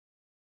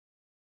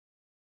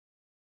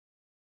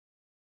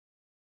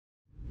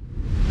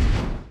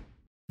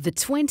The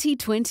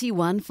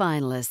 2021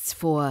 finalists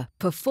for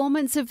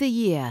Performance of the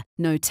Year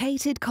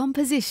Notated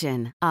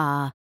Composition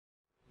are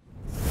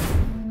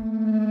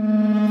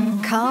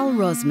Carl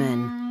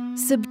Rosman,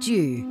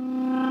 Subdue;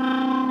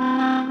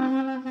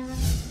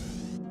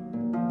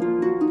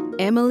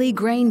 Emily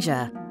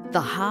Granger,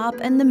 The Harp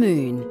and the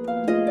Moon;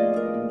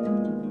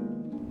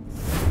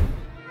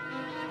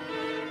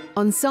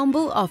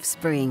 Ensemble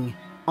Offspring,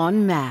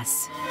 En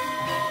Masse;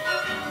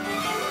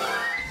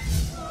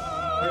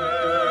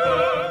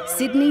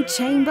 Sydney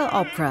Chamber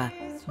Opera,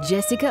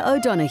 Jessica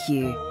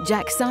O'Donoghue,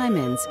 Jack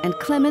Symonds and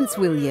Clemence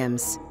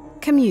Williams,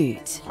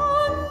 Commute.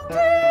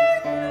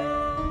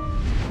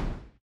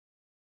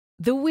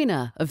 The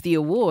winner of the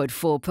award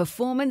for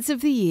Performance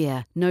of the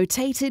Year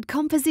Notated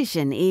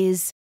Composition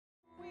is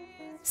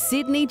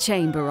Sydney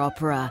Chamber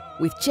Opera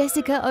with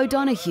Jessica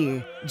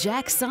O'Donoghue,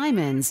 Jack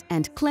Symonds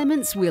and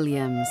Clemence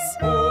Williams.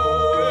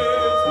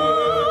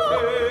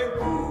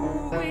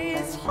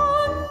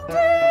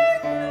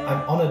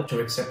 I'm honoured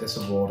to accept this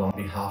award on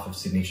behalf of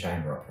Sydney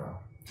Chamber Opera.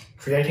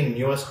 Creating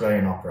new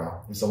Australian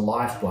opera is the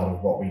lifeblood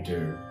of what we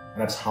do,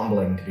 and it's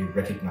humbling to be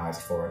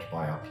recognised for it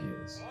by our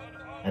peers.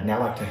 I'd now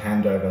like to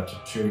hand over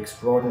to two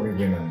extraordinary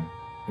women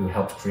who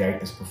helped create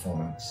this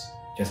performance,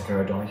 Jessica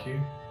O'Donoghue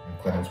and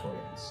Clemence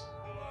Williams.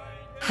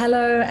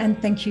 Hello,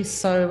 and thank you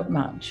so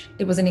much.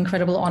 It was an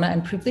incredible honour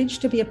and privilege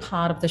to be a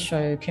part of the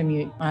show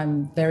Commute.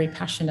 I'm very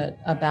passionate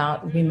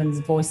about women's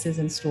voices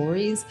and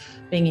stories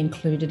being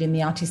included in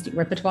the artistic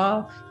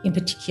repertoire, in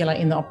particular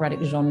in the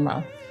operatic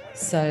genre.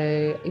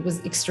 So it was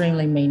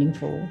extremely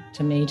meaningful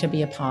to me to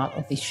be a part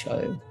of this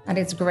show. And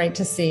it's great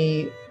to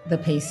see the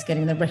piece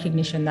getting the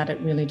recognition that it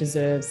really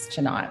deserves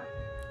tonight.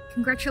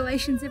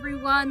 Congratulations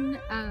everyone,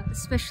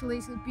 especially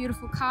to the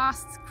beautiful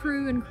casts,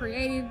 crew and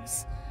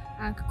creatives.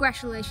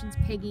 Congratulations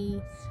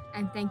Peggy,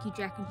 and thank you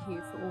Jack and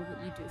Hugh for all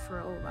that you do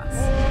for all of us.